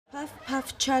Puff,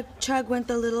 puff, chug, chug went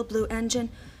the little blue engine.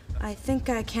 I think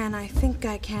I can, I think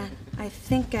I can, I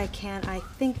think I can, I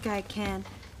think I can,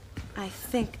 I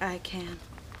think I can.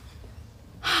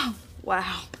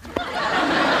 Wow.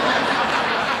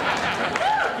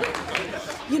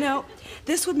 You know,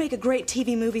 this would make a great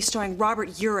TV movie starring Robert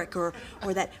Urich or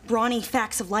that brawny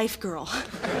Facts of Life girl.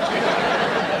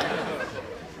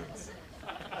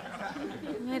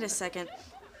 Wait a second.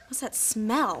 What's that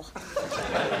smell?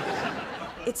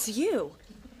 It's you.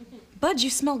 Bud,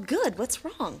 you smell good. What's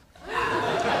wrong?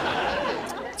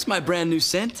 It's my brand new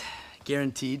scent,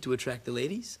 guaranteed to attract the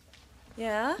ladies.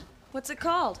 Yeah? What's it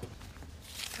called?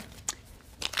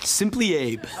 Simply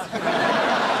Abe.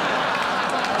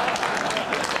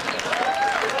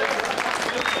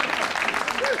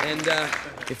 And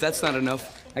if that's not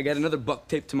enough, I got another buck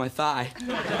taped to my thigh.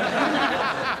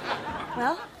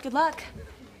 Well, good luck.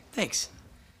 Thanks.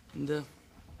 And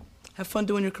have fun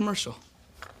doing your commercial.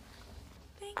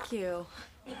 Thank you.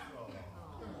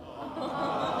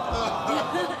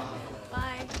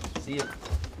 Bye. See ya.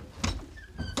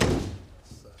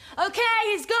 Okay,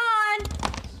 he's gone.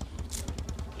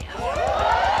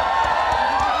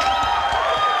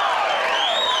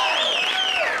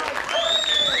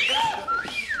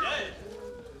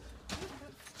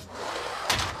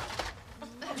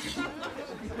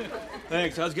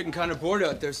 Thanks. I was getting kind of bored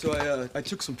out there, so I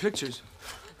took some pictures.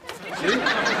 See?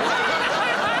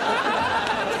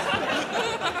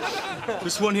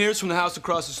 This one here is from the house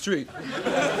across the street.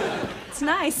 It's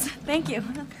nice. Thank you.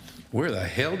 Where the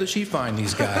hell did she find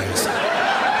these guys?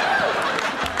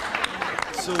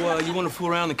 So, you want to fool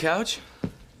around the couch?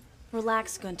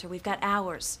 Relax, Gunther. We've got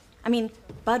hours. I mean,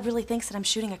 Bud really thinks that I'm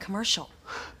shooting a commercial.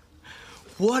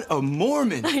 What a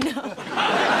Mormon! I know.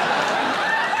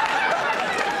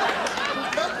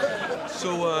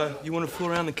 So, you want to fool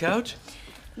around the couch?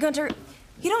 Gunther,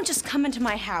 you don't just come into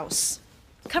my house,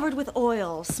 covered with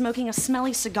oil, smoking a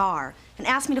smelly cigar, and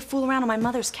ask me to fool around on my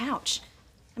mother's couch.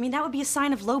 I mean, that would be a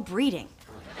sign of low breeding.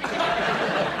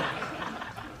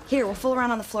 Here, we'll fool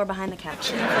around on the floor behind the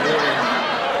couch.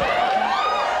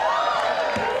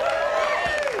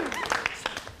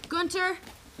 Gunther,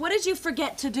 what did you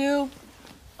forget to do?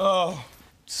 Oh,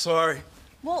 sorry.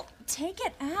 Well, take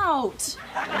it out.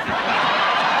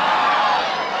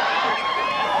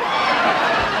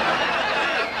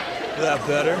 That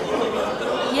better?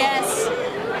 Yes.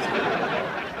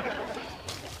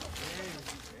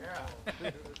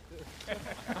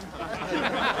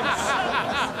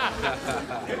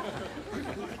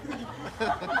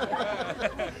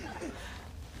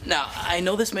 Now, I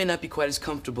know this may not be quite as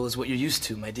comfortable as what you're used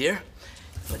to, my dear,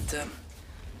 but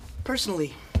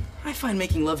personally, I find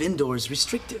making love indoors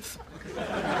restrictive.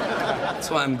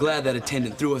 That's why I'm glad that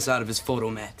attendant threw us out of his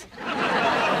photo mat.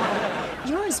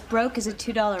 You're as broke as a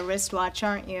 $2 wristwatch,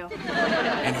 aren't you?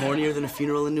 And hornier than a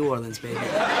funeral in New Orleans, baby.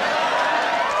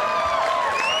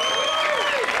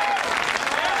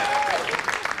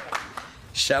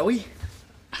 Shall we?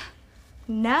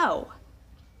 No.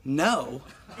 No?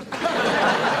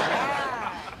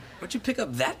 Where'd you pick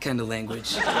up that kind of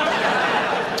language?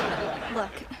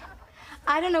 Look,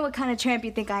 I don't know what kind of tramp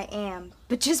you think I am,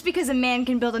 but just because a man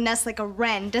can build a nest like a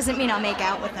wren doesn't mean I'll make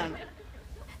out with him.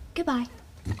 Goodbye.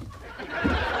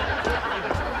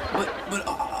 But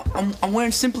I'm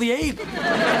wearing Simply Abe.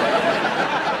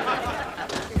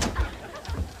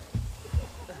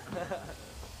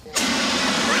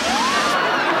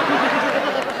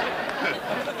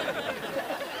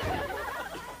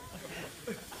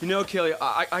 You know, Kelly,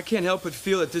 I can't help but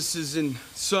feel that this is in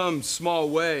some small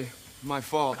way my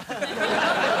fault.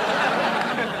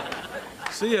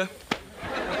 See ya.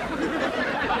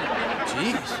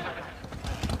 Jeez.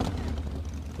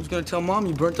 Who's gonna tell Mom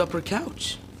you burnt up her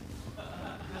couch?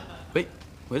 Wait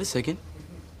a second.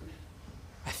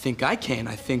 I think I can,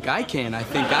 I think I can, I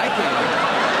think I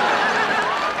can.